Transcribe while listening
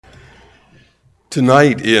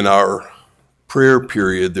Tonight in our prayer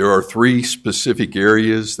period, there are three specific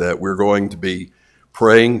areas that we're going to be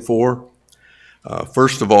praying for.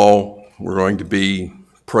 First of all, we're going to be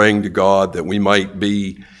praying to God that we might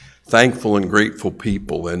be thankful and grateful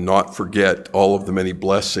people and not forget all of the many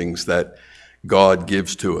blessings that God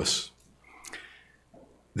gives to us.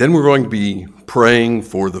 Then we're going to be praying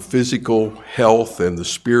for the physical health and the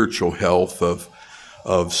spiritual health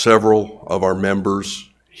of several of our members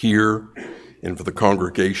here and for the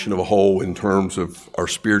congregation of a whole in terms of our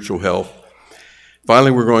spiritual health.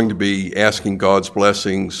 Finally, we're going to be asking God's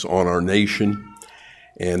blessings on our nation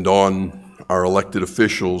and on our elected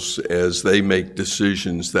officials as they make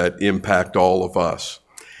decisions that impact all of us.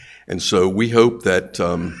 And so we hope that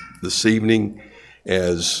this evening,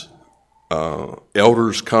 as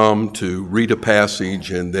elders come to read a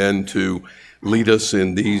passage and then to lead us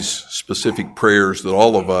in these specific prayers, that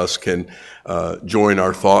all of us can join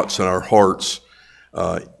our thoughts and our hearts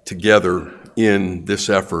together in this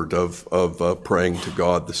effort of praying to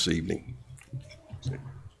God this evening.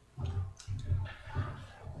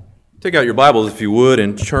 Take out your Bibles, if you would,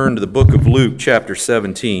 and turn to the book of Luke, chapter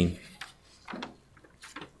 17.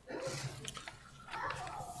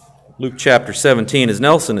 Luke chapter 17, as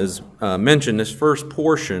Nelson has mentioned, this first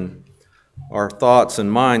portion, our thoughts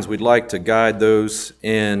and minds, we'd like to guide those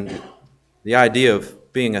in the idea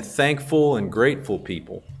of being a thankful and grateful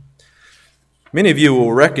people. Many of you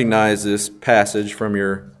will recognize this passage from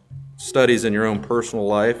your studies in your own personal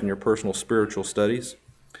life and your personal spiritual studies,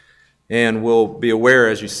 and will be aware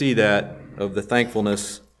as you see that of the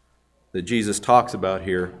thankfulness that Jesus talks about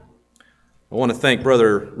here. I want to thank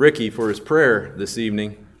Brother Ricky for his prayer this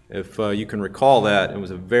evening. If you can recall that, it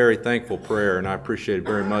was a very thankful prayer, and I appreciate it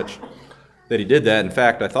very much that he did that. In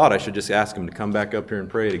fact, I thought I should just ask him to come back up here and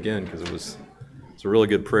pray it again because it's a really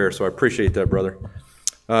good prayer, so I appreciate that, brother.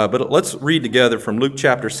 But let's read together from Luke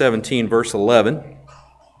chapter 17, verse 11.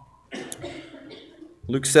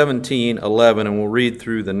 Luke 17, 11, and we'll read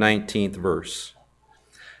through the 19th verse.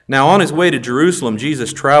 Now on his way to Jerusalem,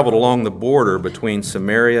 Jesus traveled along the border between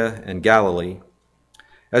Samaria and Galilee.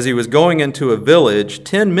 As he was going into a village,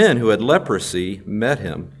 10 men who had leprosy met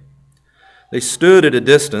him. They stood at a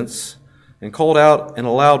distance and called out in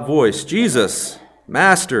a loud voice, "Jesus,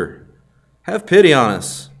 Master, have pity on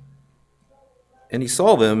us." And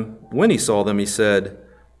when he saw them, he said,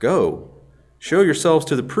 "Go, show yourselves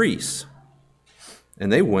to the priests."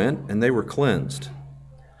 And they went, and they were cleansed.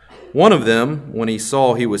 One of them, when he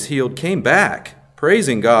saw he was healed, came back,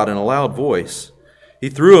 praising God in a loud voice. He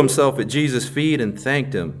threw himself at Jesus' feet and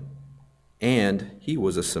thanked him, and he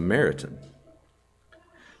was a Samaritan.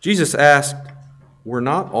 Jesus asked, "Were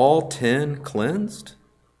not all 10 cleansed?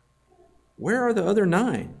 Where are the other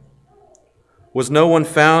 9? Was no one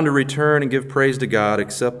found to return and give praise to God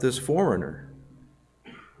except this foreigner?"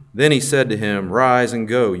 Then he said to him, "Rise and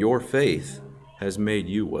go, your faith has made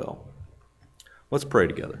you well." Let's pray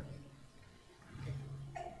together.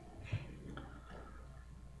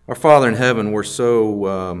 Our Father in heaven, we're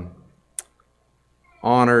so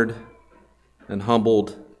honored and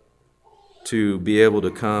humbled to be able to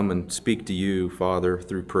come and speak to you, Father,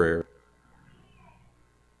 through prayer.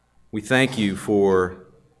 We thank you for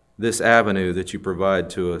this avenue that you provide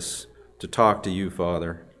to us to talk to you,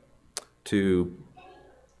 Father, to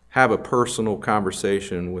have a personal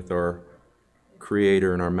conversation with our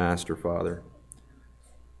Creator and our Master, Father.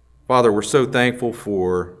 Father, we're so thankful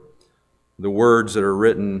for the words that are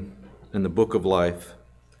written in the book of life,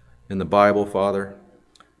 in the Bible, Father,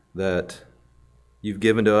 that you've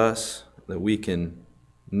given to us, that we can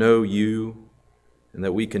know you and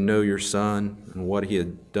that we can know your Son and what he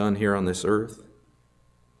had done here on this earth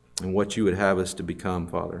and what you would have us to become,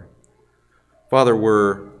 Father. Father,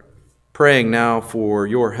 we're praying now for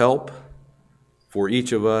your help for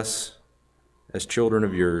each of us as children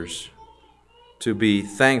of yours to be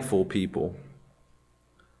thankful people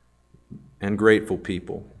and grateful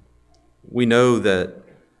people. We know that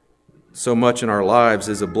so much in our lives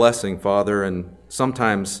is a blessing, Father, and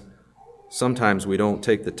sometimes we don't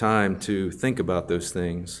take the time to think about those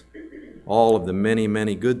things, all of the many,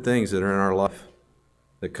 many good things that are in our life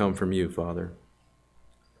that come from you, Father.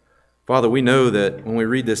 Father, we know that when we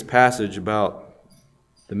read this passage about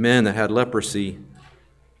the men that had leprosy,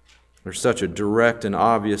 there's such a direct and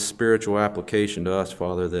obvious spiritual application to us,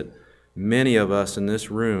 Father, that many of us in this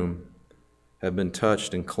room have been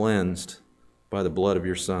touched and cleansed by the blood of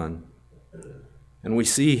your Son. And we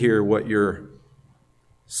see here what your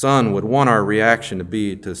Son would want our reaction to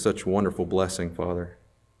be to such wonderful blessing, Father.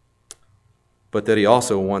 But that he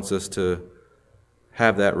also wants us to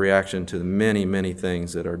have that reaction to the many, many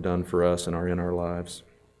things that are done for us and are in our lives.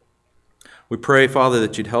 We pray, Father,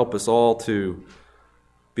 that you'd help us all to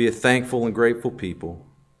be a thankful and grateful people,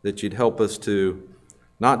 that you'd help us to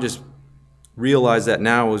not just realize that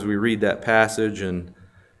now as we read that passage and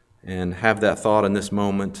have that thought in this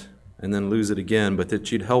moment and then lose it again, but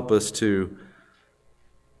that you'd help us to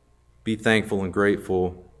be thankful and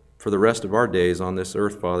grateful for the rest of our days on this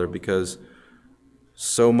earth, Father, because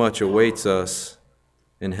so much awaits us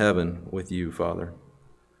in heaven with you, Father.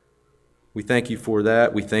 We thank you for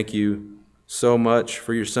that. We thank you so much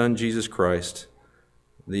for your Son, Jesus Christ,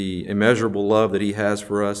 the immeasurable love that he has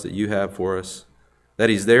for us, that you have for us, that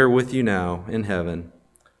he's there with you now in heaven,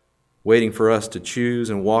 waiting for us to choose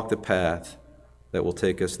and walk the path that will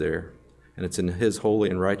take us there. And it's in his holy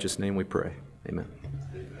and righteous name we pray. Amen.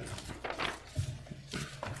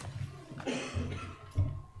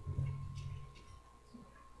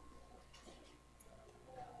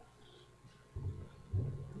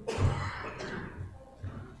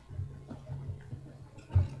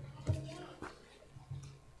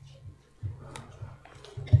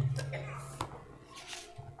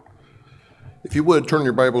 If you would, turn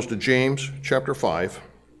your Bibles to James chapter 5.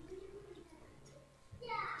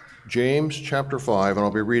 James chapter 5, and I'll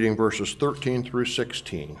be reading verses 13 through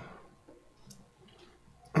 16.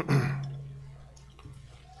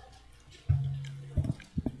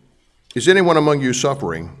 Is anyone among you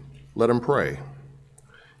suffering? Let him pray.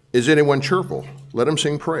 Is anyone cheerful? Let him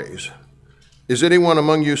sing praise. Is anyone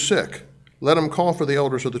among you sick? Let him call for the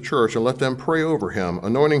elders of the church, and let them pray over him,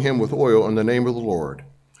 anointing him with oil in the name of the Lord.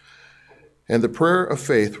 And the prayer of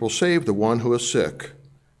faith will save the one who is sick,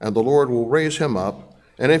 and the Lord will raise him up,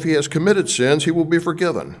 and if he has committed sins, he will be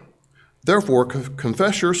forgiven. Therefore,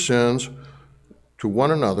 confess your sins to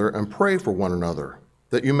one another and pray for one another,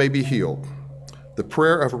 that you may be healed. The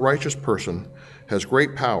prayer of a righteous person has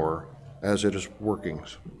great power as it is working.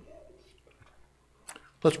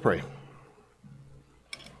 Let's pray.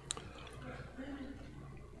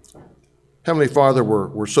 Heavenly Father,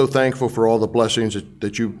 we're so thankful for all the blessings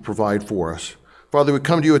that you provide for us. Father, we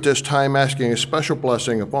come to you at this time asking a special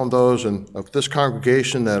blessing upon those of this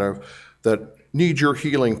congregation that need your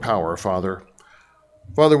healing power, Father.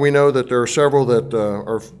 Father, we know that there are several that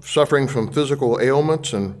are suffering from physical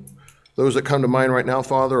ailments, and those that come to mind right now,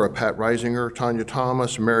 Father, are Pat Reisinger, Tanya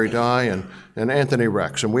Thomas, Mary Dye, and Anthony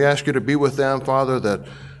Rex. And we ask you to be with them, Father,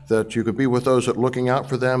 that you could be with those that are looking out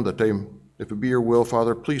for them, that they, if it be your will,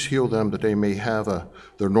 Father, please heal them, that they may have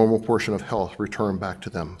their normal portion of health return back to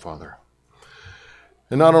them, Father.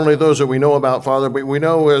 And not only those that we know about, Father, but we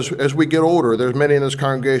know as we get older, there's many in this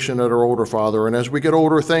congregation that are older, Father, and as we get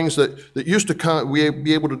older, things that used to we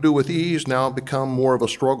be able to do with ease now become more of a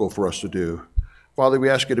struggle for us to do. Father, we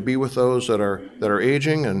ask you to be with those that are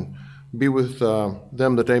aging, and be with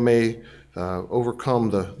them that they may overcome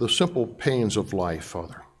the simple pains of life,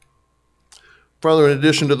 Father. Father, in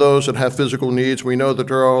addition to those that have physical needs, we know that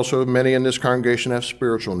there are also many in this congregation that have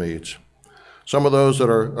spiritual needs. Some of those that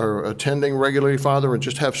are attending regularly, Father, and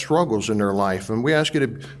just have struggles in their life. And we ask you to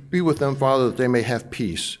be with them, Father, that they may have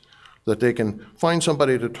peace, that they can find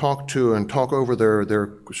somebody to talk to and talk over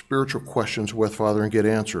their spiritual questions with, Father, and get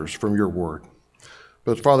answers from your word.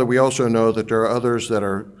 But, Father, we also know that there are others that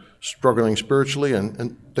are struggling spiritually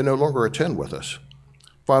and they no longer attend with us.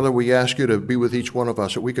 Father, we ask you to be with each one of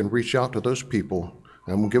us, that we can reach out to those people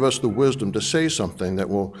and give us the wisdom to say something that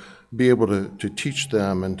will be able to teach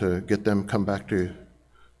them and to get them come back to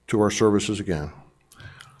our services again.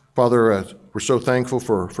 Father, we're so thankful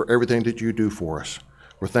for everything that you do for us.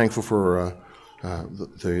 We're thankful for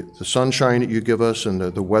the sunshine that you give us and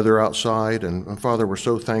the weather outside. And Father, we're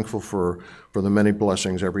so thankful for the many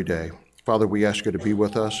blessings every day. Father, we ask you to be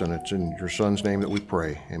with us, and it's in your Son's name that we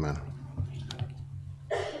pray. Amen.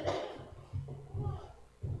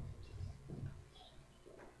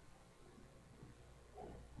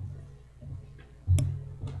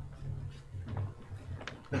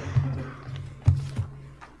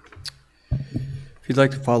 If you'd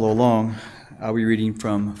like to follow along, I'll be reading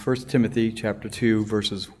from 1 Timothy chapter 2,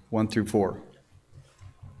 verses 1 through 4.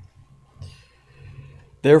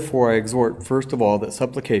 Therefore I exhort first of all that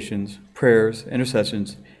supplications, prayers,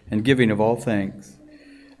 intercessions, and giving of all thanks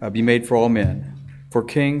be made for all men, for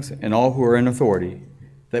kings and all who are in authority,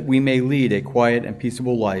 that we may lead a quiet and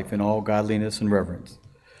peaceable life in all godliness and reverence.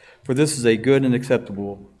 For this is a good and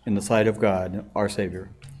acceptable in the sight of God, our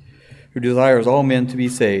Savior, who desires all men to be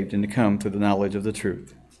saved and to come to the knowledge of the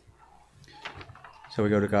truth. Shall we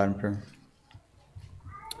go to God in prayer?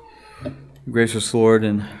 Gracious Lord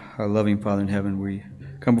and our loving Father in heaven, we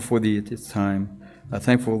come before Thee at this time,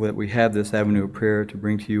 thankful that we have this avenue of prayer to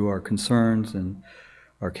bring to You our concerns and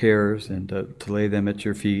our cares, and to lay them at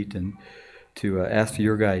Your feet and to ask for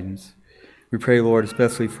Your guidance. We pray, Lord,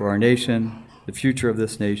 especially for our nation, the future of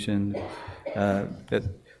this nation, that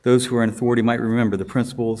those who are in authority might remember the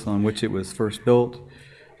principles on which it was first built,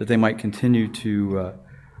 that they might continue to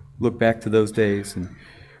look back to those days. And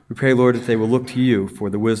we pray, Lord, that they will look to you for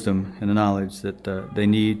the wisdom and the knowledge that they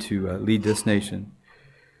need to lead this nation.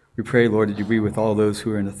 We pray, Lord, that you be with all those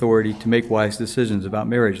who are in authority to make wise decisions about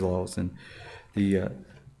marriage laws and the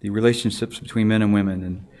relationships between men and women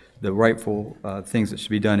and the rightful things that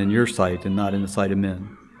should be done in your sight and not in the sight of men.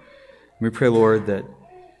 And we pray, Lord, that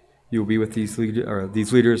you will be with these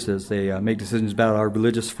leaders as they make decisions about our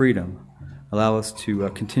religious freedom. Allow us to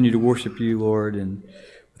continue to worship you, Lord, and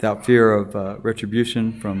without fear of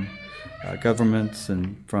retribution from governments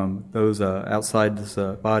and from those outside this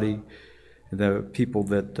body, the people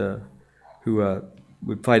that who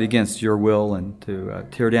would fight against your will and to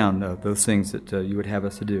tear down those things that you would have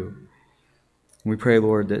us to do. And we pray,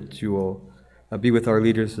 Lord, that you will be with our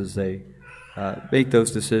leaders as they make those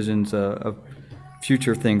decisions of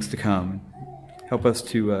future things to come. Help us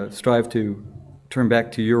to strive to turn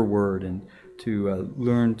back to your word and to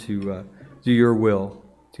learn to do your will,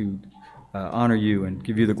 to honor you and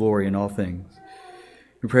give you the glory in all things.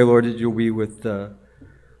 We pray, Lord, that you'll be with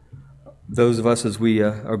those of us as we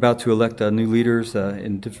are about to elect new leaders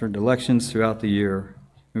in different elections throughout the year.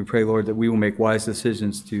 We pray, Lord, that we will make wise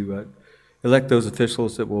decisions to elect those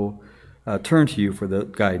officials that will turn to you for the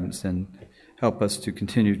guidance and help us to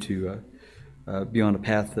continue to be on a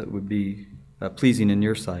path that would be pleasing in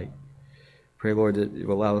your sight. Pray, Lord, that it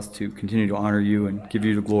will allow us to continue to honor you and give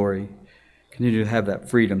you the glory, continue to have that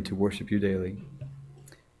freedom to worship you daily.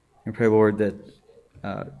 And pray, Lord, that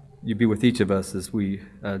you be with each of us as we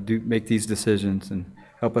do make these decisions and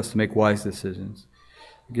help us to make wise decisions.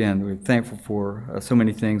 Again, we're thankful for so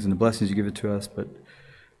many things and the blessings you give it to us, but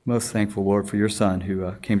most thankful, Lord, for your Son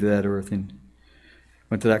who came to that earth and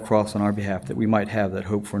went to that cross on our behalf that we might have that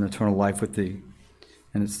hope for an eternal life with thee.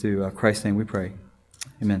 And it's through Christ's name we pray.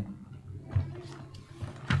 Amen.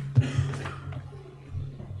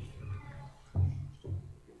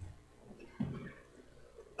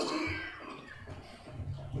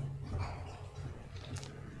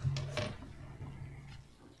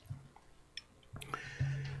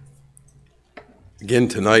 Again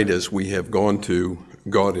tonight, as we have gone to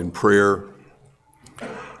God in prayer,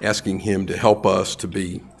 asking him to help us to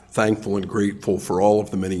be thankful and grateful for all of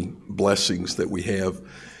the many blessings that we have,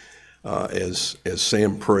 as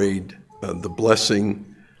Sam prayed, the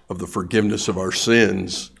blessing of the forgiveness of our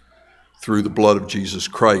sins through the blood of Jesus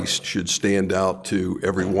Christ should stand out to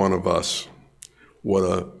every one of us. What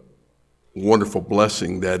a wonderful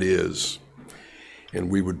blessing that is. And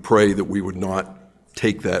we would pray that we would not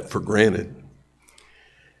take that for granted.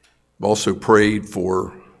 I've also prayed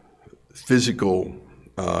for physical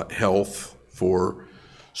health for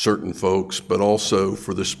certain folks, but also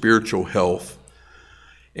for the spiritual health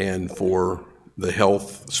and for the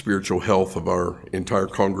spiritual health of our entire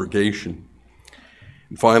congregation.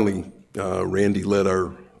 And finally, Randy led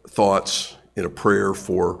our thoughts in a prayer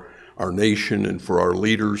for our nation and for our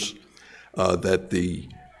leaders, that the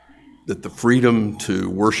freedom to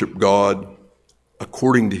worship God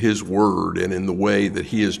according to his word and in the way that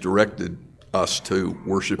he has directed us to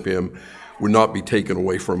worship him would not be taken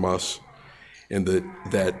away from us, and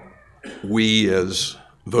that we as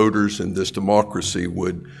voters in this democracy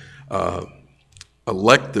would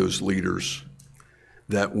elect those leaders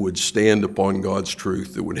that would stand upon God's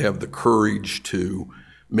truth, that would have the courage to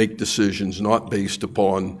make decisions not based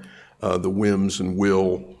upon the whims and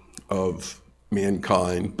will of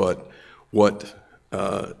mankind, but what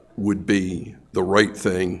would be the right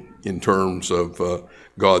thing in terms of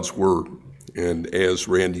God's word. And as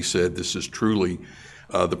Randy said, this is truly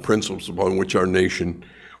the principles upon which our nation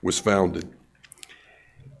was founded.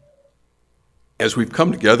 As we've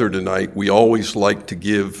come together tonight, we always like to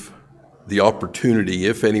give the opportunity,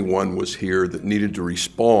 if anyone was here that needed to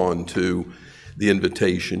respond to the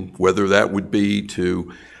invitation, whether that would be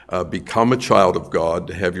to become a child of God,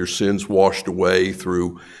 to have your sins washed away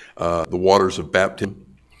through the waters of baptism,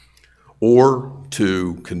 or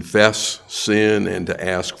to confess sin and to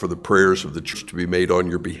ask for the prayers of the church to be made on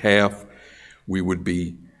your behalf. We would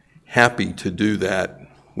be happy to do that.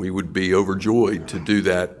 We would be overjoyed to do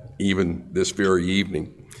that even this very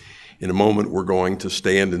evening. In a moment, we're going to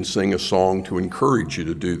stand and sing a song to encourage you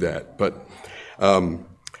to do that. But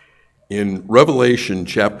in Revelation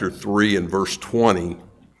chapter 3 and verse 20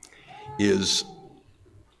 is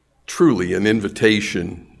truly an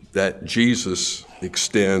invitation that Jesus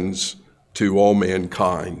extends to all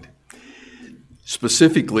mankind.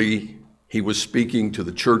 Specifically, he was speaking to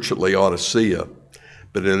the church at Laodicea,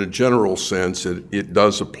 but in a general sense, it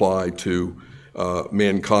does apply to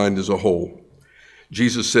mankind as a whole.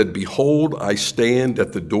 Jesus said, "Behold, I stand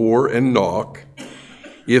at the door and knock.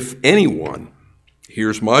 If anyone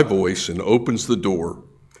hears my voice and opens the door,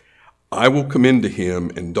 I will come into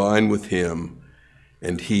him and dine with him,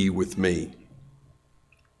 and he with me."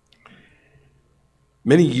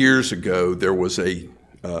 Many years ago, there was a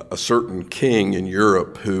certain king in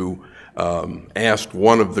Europe who asked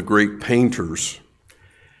one of the great painters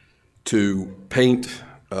to paint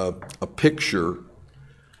a picture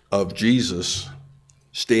of Jesus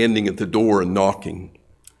standing at the door and knocking.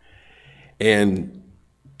 And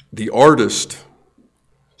the artist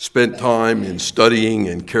spent time in studying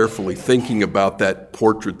and carefully thinking about that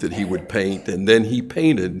portrait that he would paint, and then he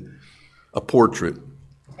painted a portrait.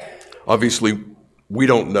 Obviously, we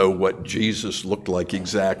don't know what Jesus looked like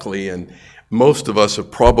exactly, and most of us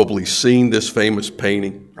have probably seen this famous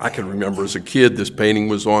painting. I can remember as a kid, this painting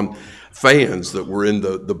was on fans that were in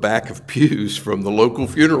the back of pews from the local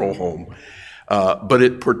funeral home. But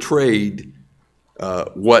it portrayed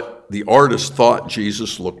what the artist thought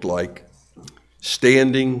Jesus looked like,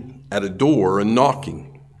 standing at a door and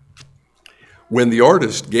knocking. When the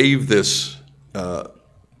artist gave this,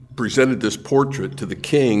 presented this portrait to the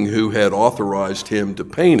king who had authorized him to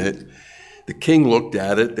paint it, the king looked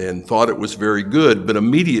at it and thought it was very good, but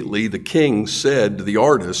immediately the king said to the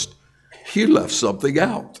artist, "You left something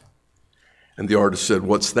out." And the artist said,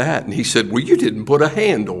 "What's that?" And he said, "Well, you didn't put a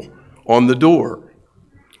handle on the door."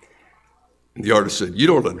 And the artist said, "You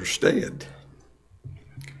don't understand."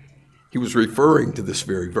 He was referring to this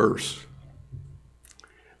very verse.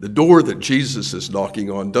 The door that Jesus is knocking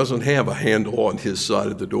on doesn't have a handle on his side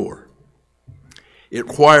of the door. It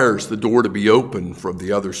requires the door to be opened from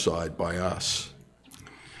the other side by us.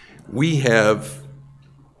 We have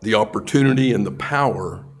the opportunity and the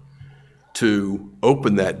power to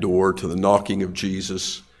open that door to the knocking of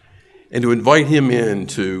Jesus and to invite him in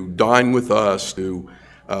to dine with us, to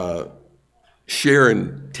share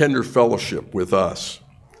in tender fellowship with us.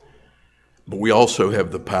 But we also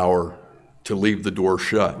have the power to leave the door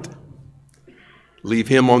shut. Leave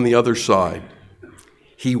him on the other side.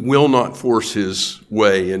 He will not force his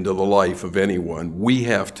way into the life of anyone. We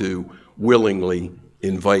have to willingly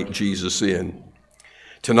invite Jesus in.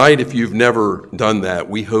 Tonight, if you've never done that,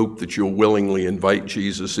 we hope that you'll willingly invite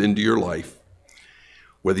Jesus into your life.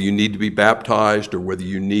 Whether you need to be baptized or whether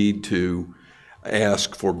you need to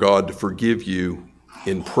ask for God to forgive you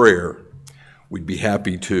in prayer, we'd be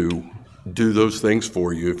happy to do those things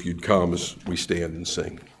for you if you'd come as we stand and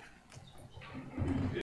sing.